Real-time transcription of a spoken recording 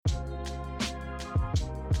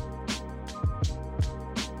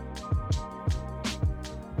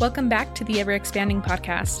Welcome back to the Ever Expanding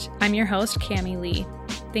Podcast. I'm your host, Cami Lee.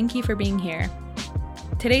 Thank you for being here.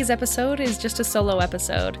 Today's episode is just a solo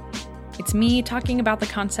episode. It's me talking about the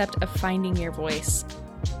concept of finding your voice.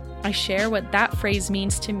 I share what that phrase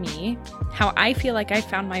means to me, how I feel like I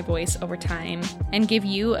found my voice over time, and give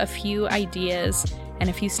you a few ideas and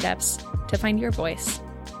a few steps to find your voice.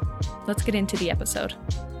 Let's get into the episode.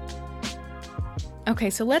 Okay,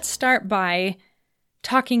 so let's start by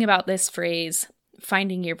talking about this phrase,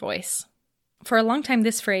 finding your voice. For a long time,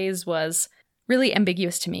 this phrase was really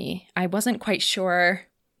ambiguous to me. I wasn't quite sure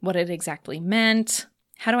what it exactly meant.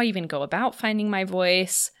 How do I even go about finding my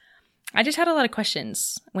voice? I just had a lot of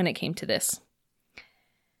questions when it came to this.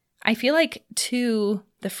 I feel like, too,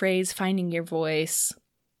 the phrase finding your voice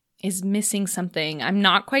is missing something. I'm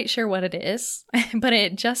not quite sure what it is, but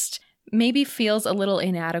it just maybe feels a little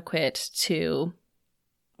inadequate to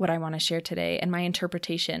what I want to share today and my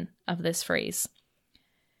interpretation of this phrase.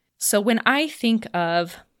 So when I think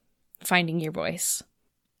of finding your voice,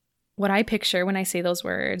 what I picture when I say those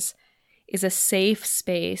words is a safe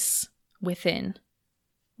space within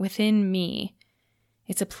me.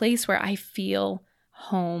 It's a place where I feel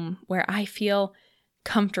home, where I feel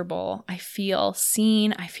comfortable, I feel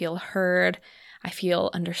seen, I feel heard, I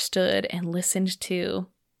feel understood and listened to.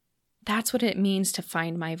 That's what it means to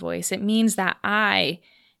find my voice. It means that I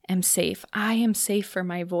am safe. I am safe for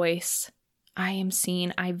my voice. I am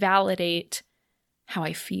seen. I validate how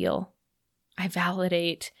I feel. I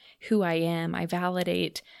validate who I am. I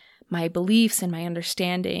validate my beliefs and my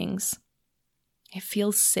understandings. It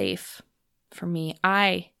feels safe for me.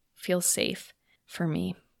 I feel safe for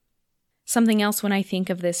me. Something else when I think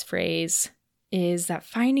of this phrase is that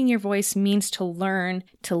finding your voice means to learn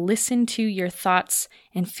to listen to your thoughts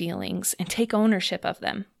and feelings and take ownership of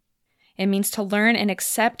them. It means to learn and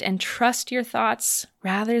accept and trust your thoughts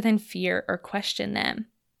rather than fear or question them.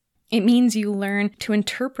 It means you learn to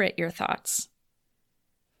interpret your thoughts.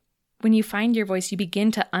 When you find your voice, you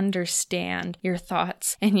begin to understand your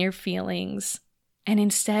thoughts and your feelings. And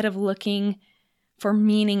instead of looking for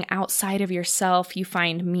meaning outside of yourself, you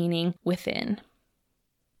find meaning within.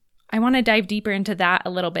 I want to dive deeper into that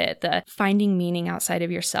a little bit, the finding meaning outside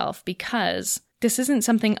of yourself, because this isn't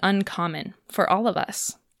something uncommon for all of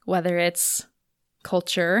us, whether it's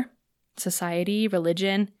culture, society,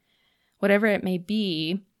 religion, whatever it may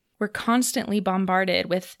be. We're constantly bombarded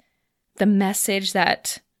with the message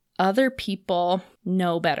that other people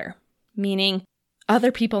know better, meaning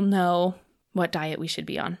other people know what diet we should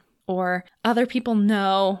be on, or other people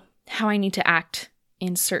know how I need to act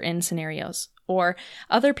in certain scenarios, or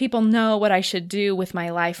other people know what I should do with my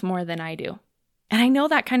life more than I do. And I know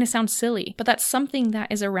that kind of sounds silly, but that's something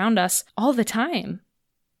that is around us all the time.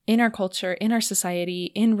 In our culture, in our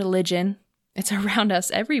society, in religion, it's around us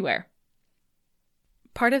everywhere.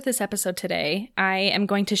 Part of this episode today, I am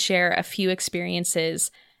going to share a few experiences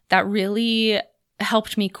that really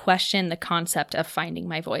helped me question the concept of finding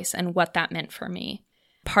my voice and what that meant for me.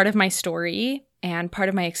 Part of my story and part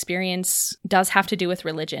of my experience does have to do with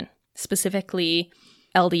religion, specifically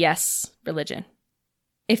LDS religion.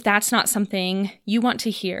 If that's not something you want to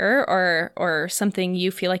hear or something you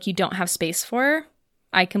feel like you don't have space for,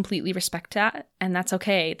 I completely respect that, and that's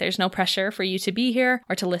okay. There's no pressure for you to be here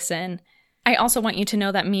or to listen. I also want you to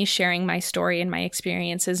know that me sharing my story and my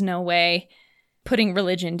experience is no way putting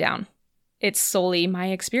religion down. It's solely my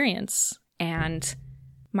experience, and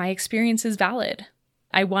my experience is valid.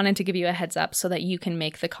 I wanted to give you a heads up so that you can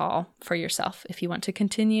make the call for yourself if you want to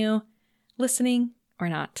continue listening or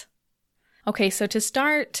not. Okay, so to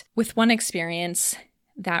start with one experience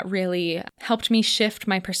that really helped me shift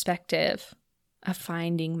my perspective of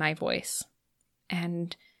finding my voice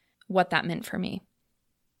and what that meant for me.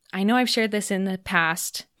 I know I've shared this in the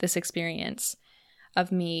past, this experience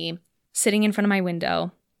of me sitting in front of my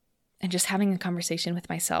window and just having a conversation with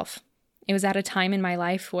myself. It was at a time in my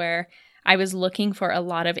life where I was looking for a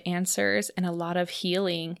lot of answers and a lot of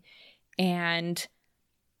healing, and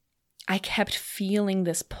I kept feeling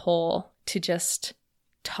this pull to just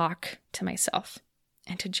talk to myself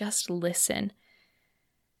and to just listen.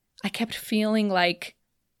 I kept feeling like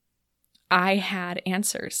I had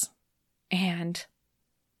answers, and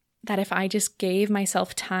that if I just gave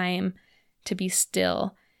myself time to be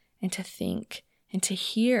still and to think and to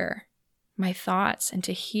hear my thoughts and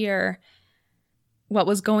to hear what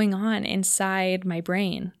was going on inside my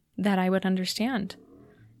brain, that I would understand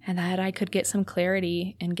and that I could get some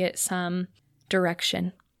clarity and get some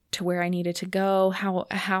direction to where I needed to go, how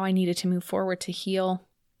I needed to move forward to heal,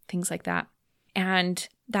 things like that. And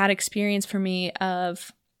that experience for me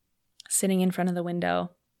of sitting in front of the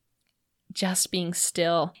window, just being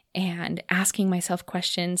still and asking myself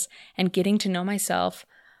questions and getting to know myself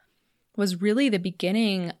was really the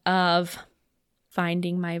beginning of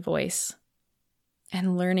finding my voice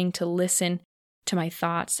and learning to listen to my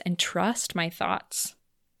thoughts and trust my thoughts.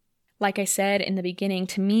 Like I said in the beginning,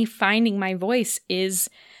 to me, finding my voice is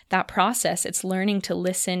that process. It's learning to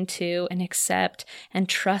listen to and accept and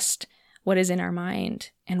trust what is in our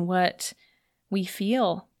mind and what we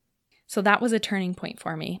feel. So that was a turning point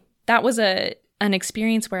for me. That was an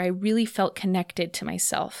experience where I really felt connected to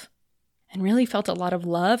myself and really felt a lot of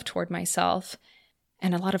love toward myself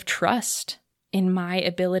and a lot of trust in my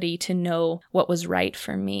ability to know what was right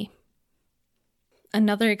for me.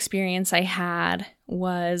 Another experience I had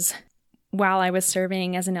was while I was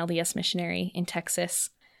serving as an LDS missionary in Texas.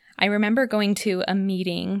 I remember going to a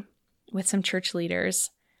meeting with some church leaders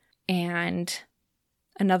and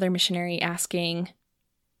another missionary asking,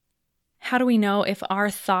 how do we know if our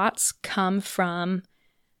thoughts come from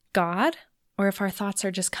God or if our thoughts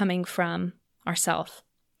are just coming from ourselves?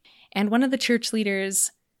 And one of the church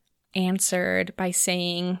leaders answered by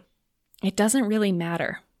saying, it doesn't really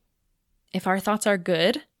matter. If our thoughts are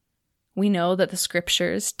good, we know that the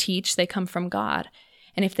scriptures teach they come from God.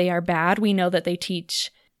 And if they are bad, we know that they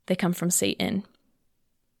teach they come from Satan.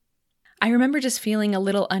 I remember just feeling a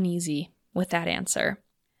little uneasy with that answer.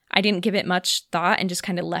 I didn't give it much thought and just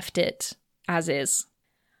kind of left it as is.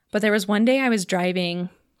 But there was one day I was driving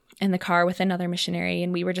in the car with another missionary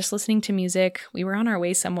and we were just listening to music. We were on our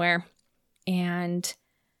way somewhere and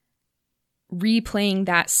replaying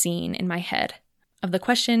that scene in my head of the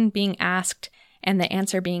question being asked and the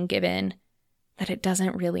answer being given, that it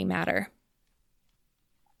doesn't really matter.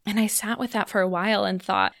 And I sat with that for a while and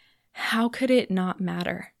thought, how could it not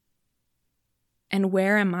matter? And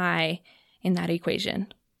where am I in that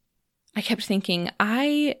equation? I kept thinking,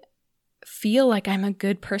 I feel like I'm a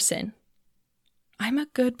good person. I'm a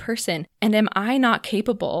good person. And am I not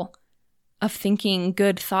capable of thinking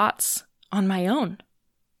good thoughts on my own?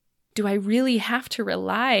 Do I really have to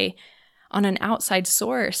rely on an outside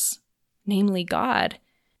source, namely God,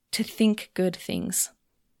 to think good things?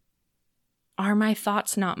 Are my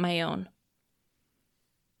thoughts not my own?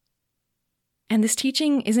 And this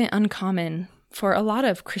teaching isn't uncommon for a lot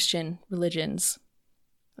of Christian religions,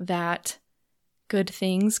 that good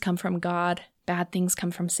things come from God, bad things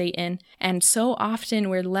come from Satan. And so often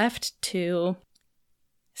we're left to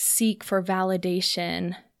seek for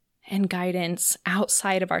validation and guidance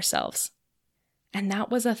outside of ourselves. And that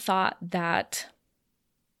was a thought that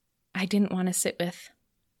I didn't want to sit with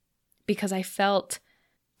because I felt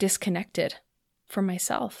disconnected from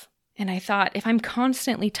myself. And I thought, if I'm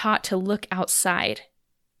constantly taught to look outside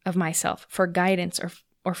of myself for guidance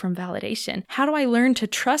or from validation, how do I learn to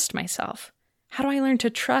trust myself? How do I learn to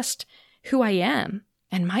trust who I am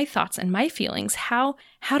and my thoughts and my feelings? How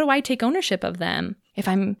do I take ownership of them if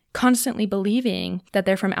I'm constantly believing that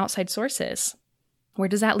they're from outside sources? Where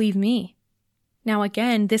does that leave me? Now,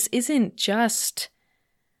 again, this isn't just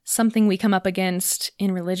something we come up against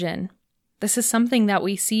in religion. This is something that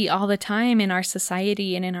we see all the time in our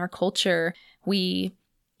society and in our culture. We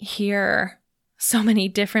hear so many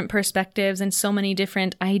different perspectives and so many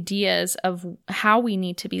different ideas of how we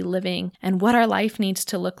need to be living and what our life needs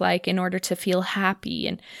to look like in order to feel happy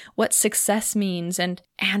and what success means. And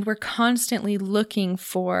we're constantly looking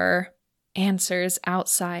for answers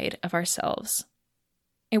outside of ourselves.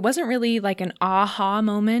 It wasn't really like an aha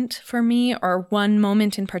moment for me or one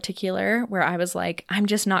moment in particular where I was like, I'm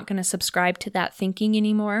just not going to subscribe to that thinking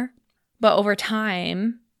anymore. But over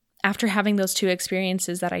time, after having those two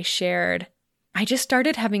experiences that I shared, I just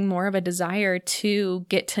started having more of a desire to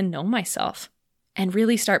get to know myself and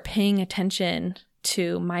really start paying attention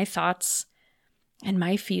to my thoughts and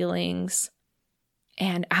my feelings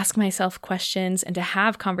and ask myself questions and to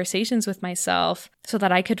have conversations with myself so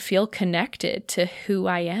that I could feel connected to who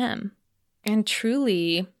I am. And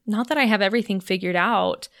truly, not that I have everything figured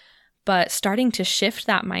out, but starting to shift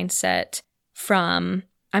that mindset from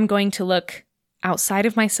I'm going to look outside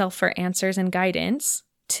of myself for answers and guidance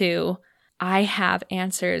to I have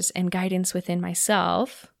answers and guidance within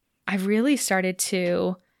myself. I've really started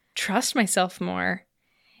to trust myself more.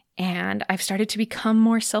 And I've started to become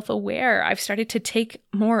more self-aware. I've started to take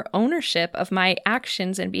more ownership of my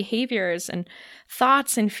actions and behaviors and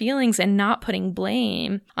thoughts and feelings and not putting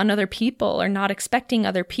blame on other people or not expecting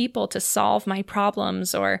other people to solve my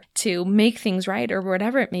problems or to make things right or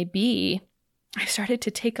whatever it may be. I've started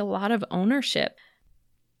to take a lot of ownership.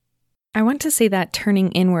 I want to say that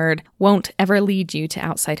turning inward won't ever lead you to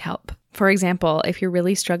outside help. For example, if you're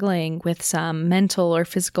really struggling with some mental or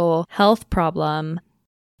physical health problem,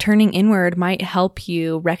 turning inward might help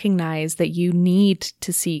you recognize that you need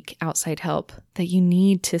to seek outside help, that you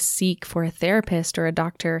need to seek for a therapist or a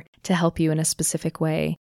doctor to help you in a specific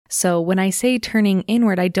way. So when I say turning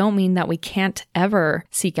inward, I don't mean that we can't ever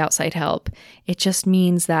seek outside help. It just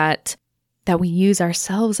means that we use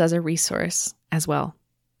ourselves as a resource as well.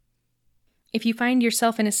 If you find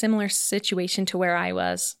yourself in a similar situation to where I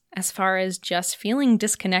was, as far as just feeling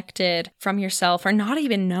disconnected from yourself or not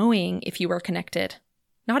even knowing if you were connected,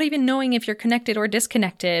 not even knowing if you're connected or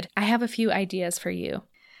disconnected, I have a few ideas for you.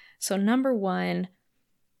 So number one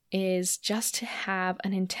is just to have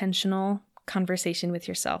an intentional conversation with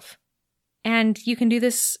yourself. And you can do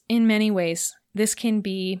this in many ways. This can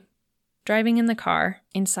be driving in the car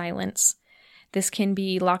in silence. This can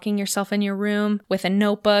be locking yourself in your room with a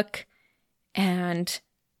notebook and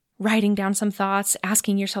writing down some thoughts,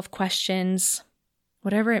 asking yourself questions,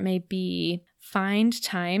 whatever it may be. Find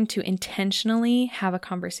time to intentionally have a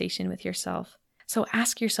conversation with yourself. So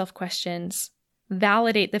ask yourself questions,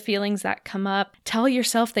 validate the feelings that come up, tell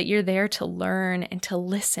yourself that you're there to learn and to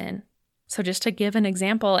listen. So just to give an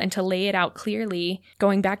example and to lay it out clearly,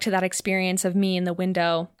 going back to that experience of me in the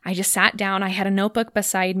window, I just sat down, I had a notebook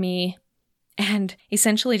beside me, and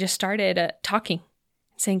essentially just started talking,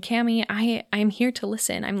 saying, Cami, I'm here to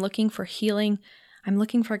listen. I'm looking for healing. I'm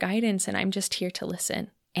looking for guidance, and I'm just here to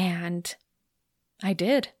listen. And I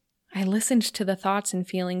did. I listened to the thoughts and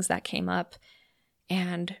feelings that came up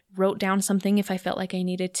and wrote down something if I felt like I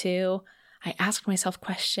needed to. I asked myself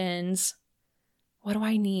questions. What do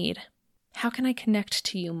I need? How can I connect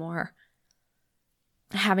to you more?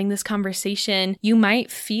 Having this conversation, you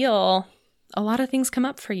might feel a lot of things come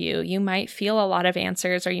up for you. You might feel a lot of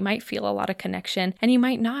answers, or you might feel a lot of connection, and you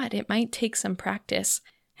might not. It might take some practice,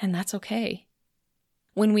 and that's okay.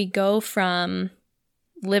 When we go from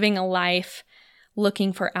living a life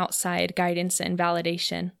looking for outside guidance and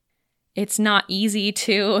validation, it's not easy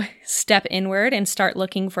to step inward and start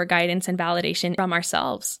looking for guidance and validation from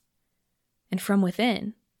ourselves and from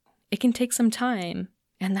within. It can take some time,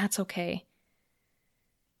 and that's okay.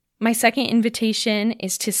 My second invitation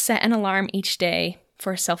is to set an alarm each day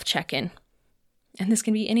for a self-check-in. And this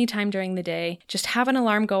can be any time during the day. Just have an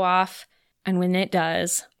alarm go off, and when it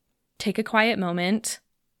does, take a quiet moment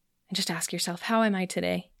and just ask yourself, how am I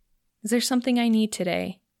today? Is there something I need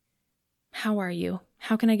today? How are you?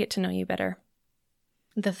 How can I get to know you better?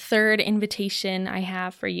 The third invitation I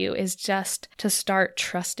have for you is just to start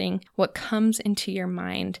trusting what comes into your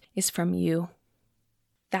mind is from you.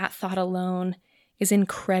 That thought alone is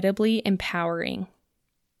incredibly empowering.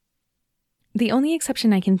 The only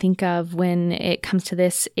exception I can think of when it comes to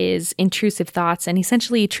this is intrusive thoughts. And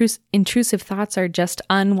essentially, intrusive thoughts are just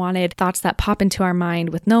unwanted thoughts that pop into our mind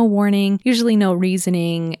with no warning, usually no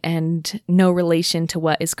reasoning, and no relation to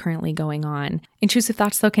what is currently going on. Intrusive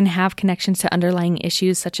thoughts, though, can have connections to underlying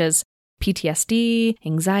issues such as PTSD,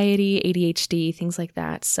 anxiety, ADHD, things like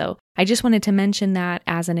that. So I just wanted to mention that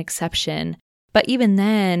as an exception. But even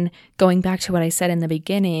then, going back to what I said in the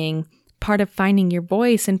beginning, part of finding your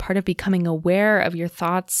voice and part of becoming aware of your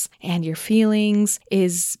thoughts and your feelings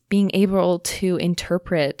is being able to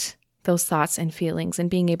interpret those thoughts and feelings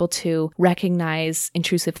and being able to recognize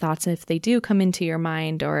intrusive thoughts if they do come into your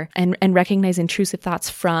mind, and recognize intrusive thoughts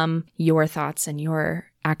from your thoughts and your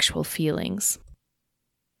actual feelings.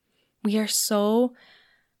 We are so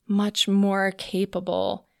much more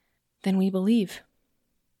capable than we believe.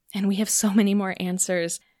 And we have so many more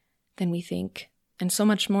answers than we think, and so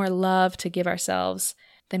much more love to give ourselves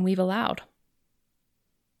than we've allowed.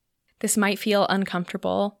 This might feel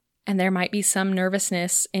uncomfortable, and there might be some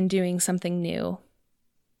nervousness in doing something new.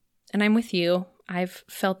 And I'm with you. I've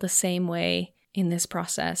felt the same way in this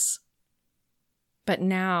process. But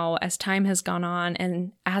now, as time has gone on,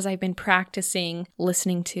 and as I've been practicing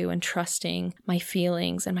listening to and trusting my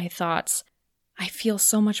feelings and my thoughts, I feel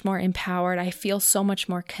so much more empowered. I feel so much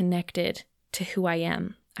more connected to who I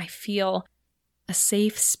am. I feel a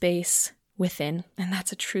safe space within, and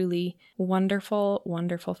that's a truly wonderful,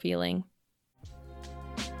 wonderful feeling.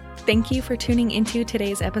 Thank you for tuning into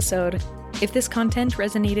today's episode. If this content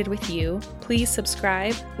resonated with you, please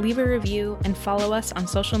subscribe, leave a review, and follow us on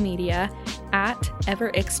social media at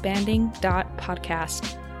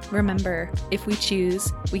everexpanding.podcast. Remember, if we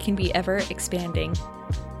choose, we can be ever expanding.